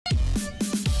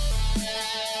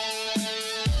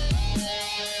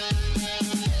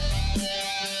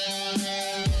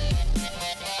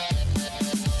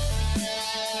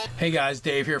Hey guys,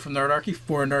 Dave here from Nerdarchy,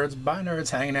 for nerds by nerds,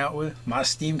 hanging out with my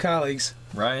esteemed colleagues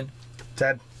Ryan,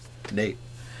 Ted, Nate,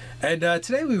 and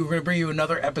today we were going to bring you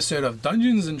another episode of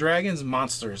Dungeons and Dragons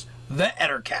Monsters, the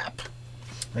Ettercap.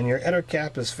 and your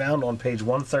Ettercap is found on page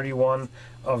 131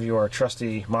 of your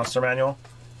trusty monster manual.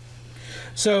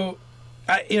 So,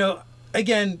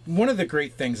 again, one of the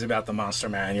great things about the monster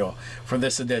manual for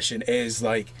this edition is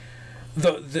like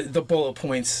the bullet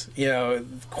points.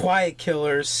 Quiet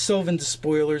killers, sylvan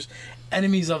despoilers,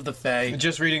 enemies of the Fae.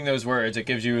 just reading those words, it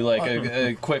gives you like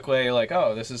a quick way, like,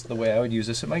 oh, this is the way I would use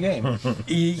this in my game.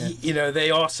 They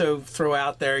also throw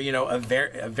out there,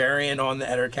 a variant on the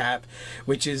Ettercap,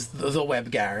 which is the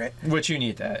Web Garret. Which you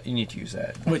need that. You need to use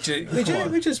that. Which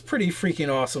is pretty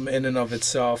freaking awesome in and of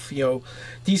itself.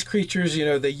 These creatures,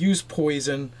 they use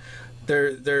poison.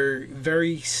 They're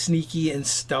very sneaky and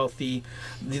stealthy.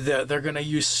 They're going to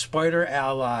use spider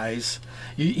allies.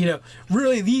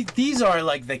 Really, these are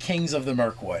like the kings of the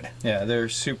Mirkwood. Yeah, they're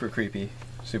super creepy,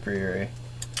 super eerie.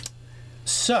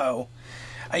 So,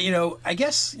 I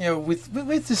guess with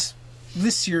this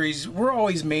series, we're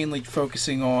always mainly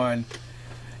focusing on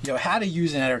how to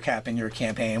use an Ettercap in your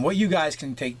campaign. What you guys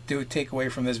can take away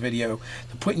from this video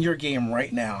to put in your game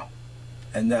right now,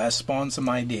 and spawn some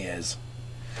ideas.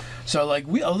 So, like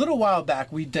a little while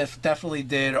back, we definitely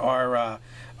did our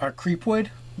Creepwood.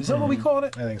 Is that what we called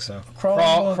it? I think so.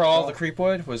 Crawl the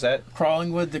Creepwood? Was that?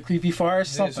 Crawling Wood, the Creepy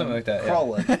Forest? Something like that.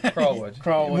 Crawlwood. Yeah. Crawlwood.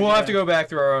 Crawlwood. We'll have to go back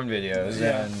through our own videos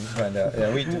and find out.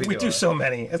 Yeah, We do so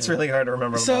many. It's really hard to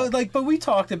remember. So, but we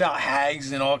talked about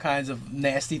hags and all kinds of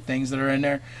nasty things that are in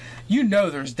there.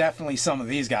 There's definitely some of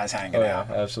these guys hanging out.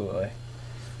 Yeah, absolutely.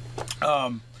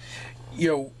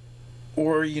 You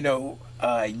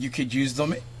could use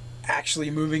them actually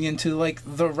moving into like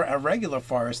a regular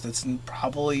forest that's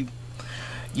probably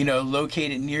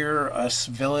located near a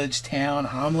village, town,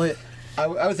 hamlet. I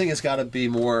would think it's got to be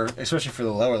more, especially for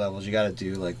the lower levels. You got to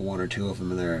do like one or two of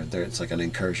them in there. It's like an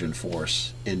incursion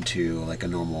force into like a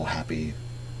normal happy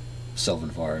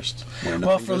sylvan forest.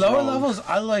 Well, for lower levels,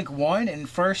 I like one. And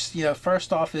first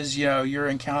off is you're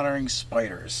encountering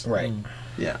spiders. Right.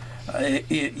 Yeah.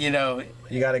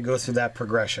 You got to go through that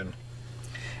progression.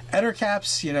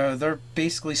 Ettercaps, they're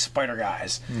basically spider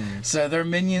guys. So they're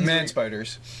minions. Man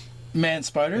spiders. Man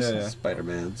spiders. Yeah.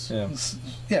 Spider-Mans. Yeah.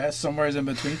 Yeah, somewhere in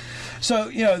between. So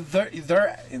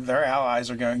their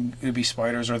allies are going to be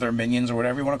spiders, or their minions, or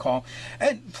whatever you want to call them.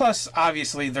 And plus,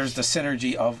 obviously, there's the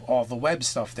synergy of all the web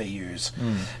stuff they use,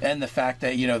 and the fact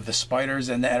that the spiders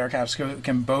and the Ettercaps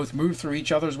can both move through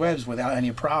each other's webs without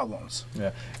any problems.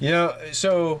 Yeah.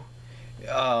 So.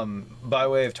 By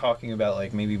way of talking about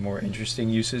like maybe more interesting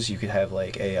uses, you could have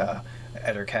like a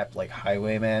Ettercap like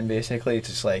highwayman, basically. It's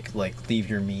just like leave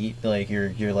your meat, like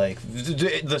you're like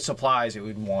the supplies it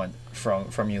would want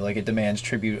from you, like it demands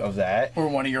tribute of that, or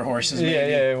one of your horses.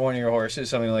 Maybe. Yeah, one of your horses,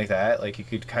 something like that. Like you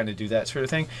could kind of do that sort of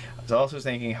thing. I was also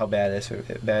thinking how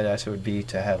badass it would be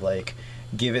to have like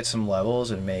give it some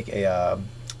levels and make an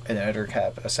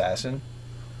Ettercap assassin,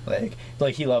 like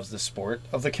he loves the sport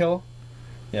of the kill.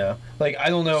 Yeah, like I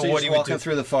don't know so what he would do. Walking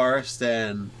through the forest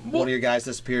and one of your guys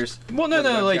disappears. Well, no,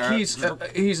 like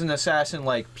he's an assassin.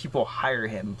 Like people hire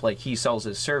him. Like he sells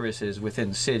his services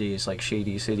within cities, like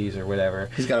shady cities or whatever.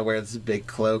 He's got to wear this big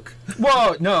cloak.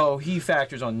 Well, no, he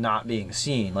factors on not being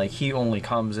seen. Like he only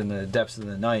comes in the depths of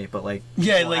the night. But like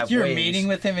your meeting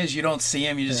with him is you don't see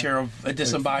him. You just hear a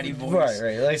disembodied voice.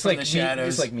 Right. Like, it's like the shadows.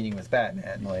 It's like meeting with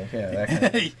Batman. Like that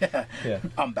kind of yeah.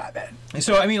 I'm Batman.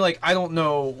 So I mean, like I don't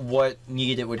know what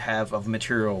need it would have of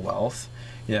material wealth,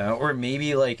 or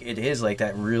maybe like it is like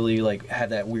that really like had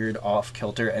that weird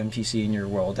off-kilter NPC in your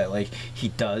world that like he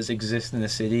does exist in the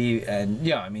city, and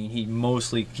I mean he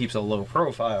mostly keeps a low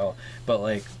profile, but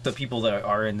like the people that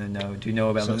are in the know do know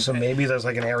about him. So maybe there's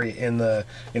like an area in the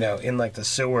in like the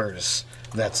sewers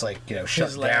that's like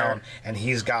shut down, and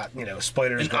he's got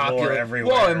spiders galore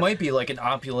everywhere. Well, it might be like an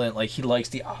opulent, like he likes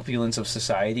the opulence of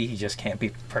society. He just can't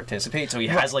participate, so he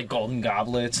has like golden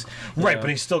goblets. Right, but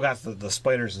he's still got the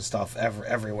spiders and stuff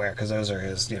everywhere, because those are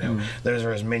his those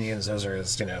are his minions. Those are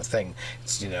his thing.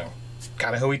 It's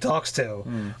kind of who he talks to.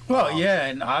 Well, yeah,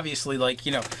 and obviously, like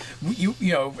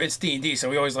it's D&D, so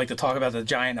we always like to talk about the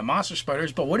giant and monster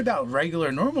spiders. But what about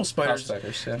regular, normal spiders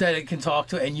that it can talk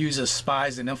to and use as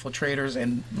spies and infiltrators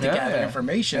and to gather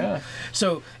information? Yeah.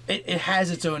 So it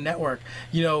has its own network.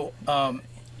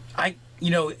 I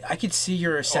could see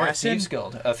your assassin. Or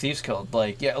a thieves guild,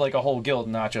 like a whole guild,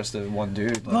 not just the one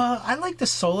dude. Like. Well, I like the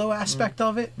solo aspect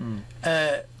of it,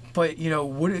 but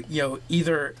would it,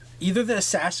 either the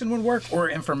assassin would work or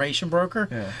information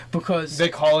broker, because they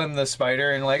call him the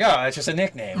spider and like, oh, it's just a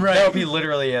nickname. Right. That would be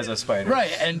literally as a spider.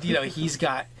 Right, and he's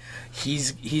got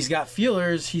he's got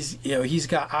feelers. He's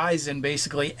got eyes in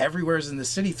basically everywhere's in the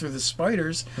city through the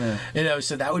spiders.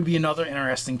 So that would be another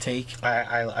interesting take.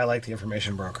 I like the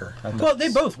information broker. Well, they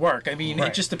both work. I mean, Right.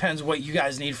 it just depends what you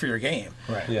guys need for your game.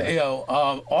 Right. Yeah.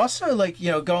 Also, like,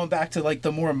 going back to like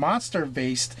the more monster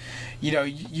based,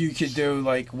 you could do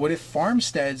like, what if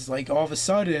farmsteads, like, all of a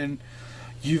sudden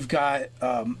you've got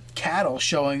cattle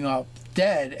showing up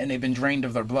dead and they've been drained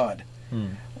of their blood.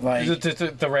 Like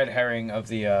The red herring of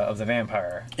the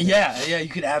vampire. yeah, you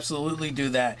could absolutely do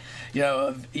that.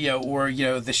 Or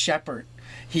the shepherd,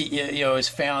 he is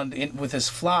found with his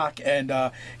flock,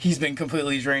 and he's been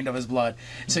completely drained of his blood.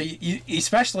 So you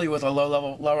especially with a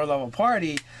lower level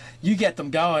party, you get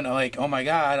them going like, oh my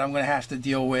god, I'm going to have to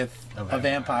deal with a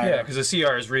vampire. Yeah, because the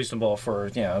CR is reasonable for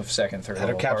second, third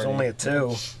level Ettercap's party. only a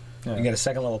 2. Yeah. You get a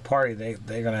second level party,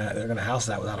 they're gonna house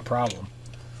that without a problem.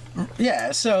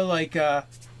 Yeah, so like, I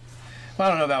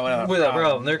don't know about what Without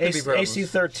problem, there could be problems. AC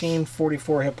 13,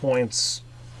 44 hit points.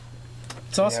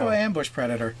 It's also Yeah. an ambush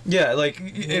predator. Yeah, like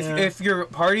if your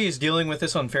party is dealing with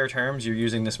this on fair terms, you're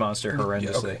using this monster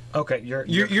horrendously. Okay,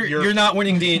 You're not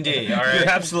winning D&D. All right, You're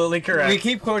absolutely correct. We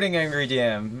keep quoting Angry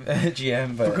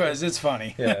GM, but Because it's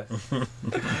funny.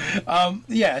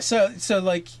 yeah, So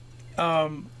like,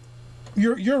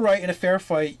 you're right. In a fair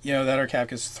fight, that Ettercap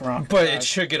gets thrown. but it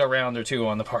should get a round or two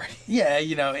on the party. Yeah,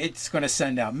 it's going to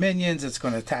send out minions. It's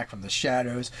going to attack from the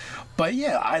shadows. But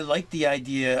yeah, I like the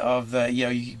idea of the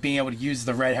you being able to use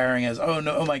the red herring as,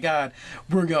 oh my god,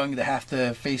 we're going to have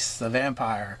to face the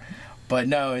vampire. But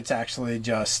no, it's actually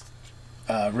just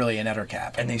really an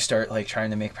Ettercap. And they start like trying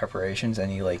to make preparations, and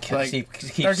he like Like, keeps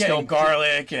they're getting still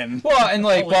garlic and well, and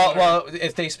like holy while water.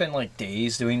 if they spend like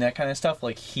days doing that kind of stuff,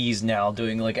 like he's now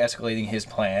doing like escalating his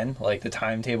plan, like the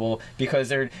timetable, because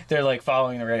they're like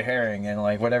following the red herring, and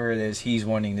like whatever it is he's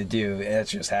wanting to do,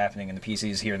 it's just happening, and the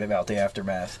PCs hear about the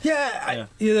aftermath. Yeah,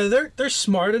 they're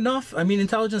smart enough. I mean,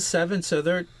 intelligence 7, so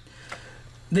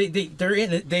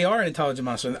they are an intelligent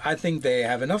monster. I think they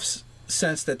have enough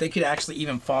sense that they could actually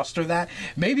even foster that.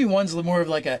 Maybe one's more of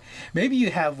like maybe you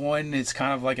have one that's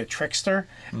kind of like a trickster,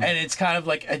 and it's kind of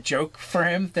like a joke for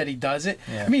him that he does it.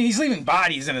 Yeah. I mean, he's leaving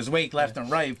bodies in his wake left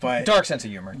and right, but Dark sense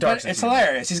of humor. it's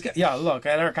hilarious. He's got look,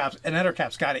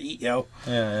 Ettercap's got to eat, Yeah.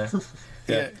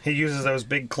 Yeah. He uses those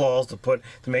big claws to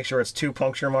make sure it's 2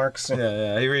 puncture marks.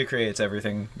 Yeah, he recreates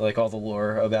everything, like all the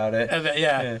lore about it.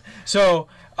 Yeah. So,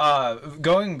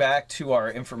 going back to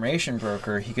our information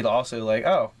broker, he could also like,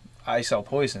 I sell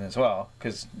poison as well,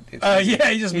 because he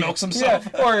just milks himself.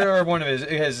 Yeah, or one of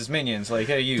his minions, like,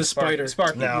 hey, you The spider.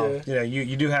 Sparky. Now, Yeah.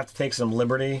 you do have to take some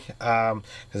liberty, because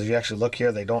if you actually look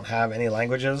here, they don't have any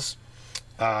languages.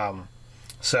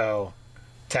 So,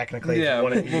 technically, Yeah, if you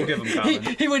wanna- we'll give him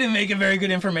common. He wouldn't make a very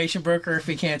good information broker if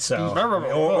he can't speak.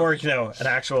 So, or an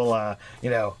actual,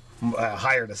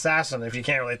 hired assassin if you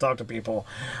can't really talk to people.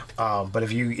 But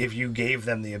if you gave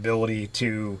them the ability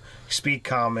to speak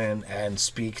common and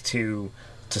speak to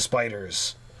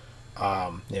spiders,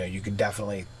 you could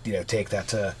definitely take that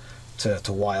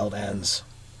to wild ends.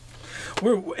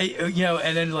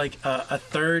 And then like a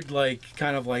third like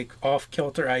kind of like off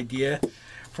kilter idea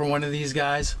for one of these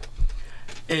guys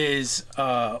is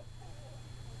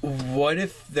what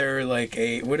if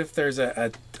there's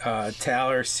a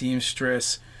tailor,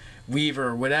 seamstress,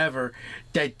 weaver, whatever,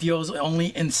 that deals only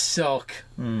in silk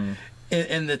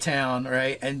in the town,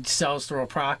 right, and sells through a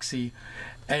proxy,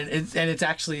 and it's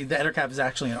actually the Ettercap is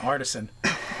actually an artisan.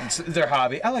 It's their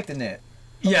hobby. I like to knit.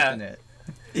 Yeah. Knit.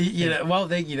 Well,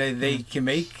 they can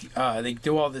make they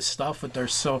do all this stuff with their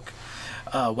silk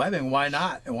webbing. Why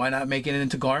not? Why not make it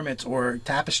into garments or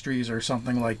tapestries or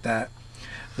something like that?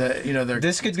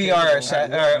 This could be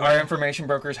our information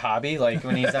broker's hobby, like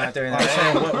when he's not doing that.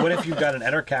 So what if you've got an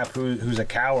Ettercap who's a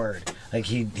coward? Like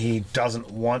he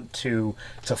doesn't want to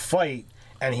fight,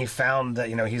 and he found that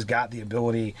he's got the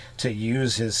ability to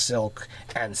use his silk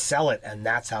and sell it, and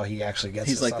that's how he actually gets.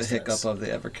 He's his like the sustenance. hiccup of the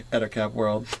Ettercap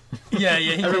world. Yeah.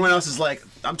 Everyone else is like,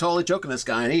 I'm totally joking this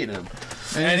guy and eating him.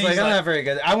 And he's like, I'm not very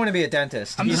good. I want to be a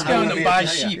dentist. I'm just I going wanna to be buy a-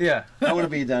 sheep. Yeah. I want to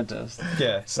be a dentist.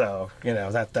 Yeah. So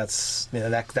that's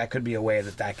that could be a way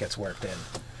that gets worked in.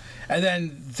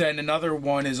 And then another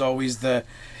one is always the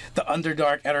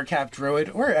Underdark Ettercap druid,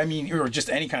 or just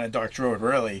any kind of dark druid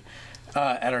really.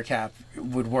 Ettercap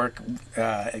would work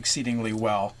exceedingly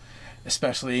well,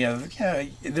 especially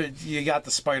you got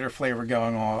the spider flavor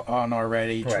going on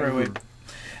already. Right. Druid,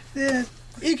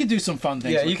 you could do some fun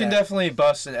things. Yeah, with you can that. definitely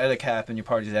bust an Ettercap in your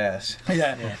party's ass.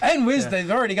 Yeah. And wisdom.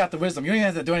 They've already got the wisdom. You don't even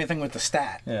have to do anything with the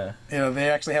stat. Yeah. They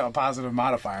actually have a positive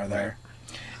modifier there.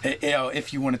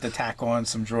 If you wanted to tack on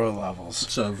some druid levels.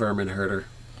 So vermin herder.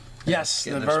 Yes,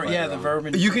 Getting the their swagger the on.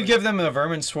 vermin. You could give them the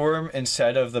vermin swarm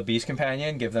instead of the beast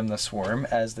companion. Give them the swarm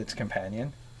as its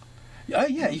companion. Yeah,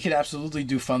 you could absolutely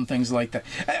do fun things like that.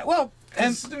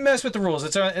 And Mess with the rules.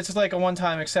 It's like a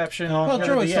one-time exception. well, Yeah,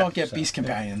 droids yeah, don't get so, beast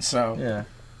companions, so Yeah.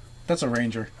 that's a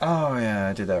ranger. Oh yeah,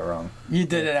 I did that wrong. You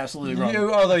did it absolutely wrong.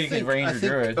 Although you I could think, ranger I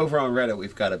think druid. over on Reddit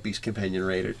we've got a Beast Companion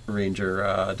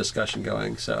Ranger discussion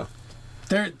going. So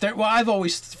Well, I've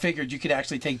always figured you could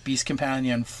actually take beast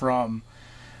companion from,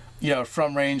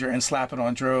 from ranger and slap it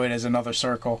on druid as another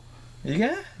circle.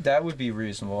 Yeah, that would be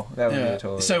reasonable. That would be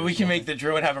totally. So we can make the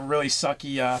druid have a really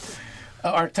sucky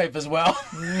archetype as well.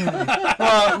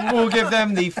 Well, we'll give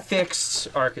them the fixed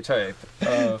archetype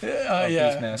of yeah.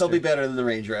 Beastmaster. they'll be better than the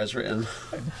Ranger as written.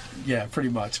 Yeah, pretty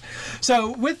much.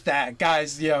 So with that,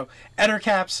 guys,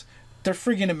 Ettercaps, they're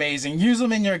freaking amazing. Use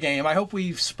them in your game. I hope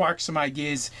we've sparked some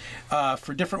ideas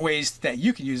for different ways that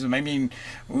you can use them. I mean,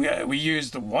 we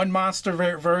used one monster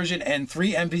version and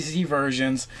 3 NPC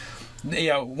versions.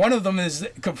 One of them is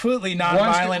completely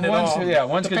non-violent at all. Yeah,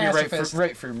 one's The going to be pacifist.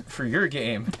 right for your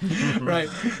game. Right.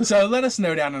 So let us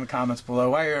know down in the comments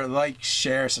below. Why you like,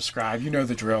 share, subscribe. You know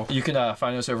the drill. You can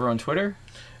find us over on Twitter.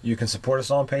 You can support us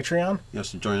on Patreon. You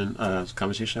also join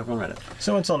conversation over on Reddit.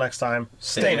 So until next time,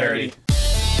 Stay nerdy.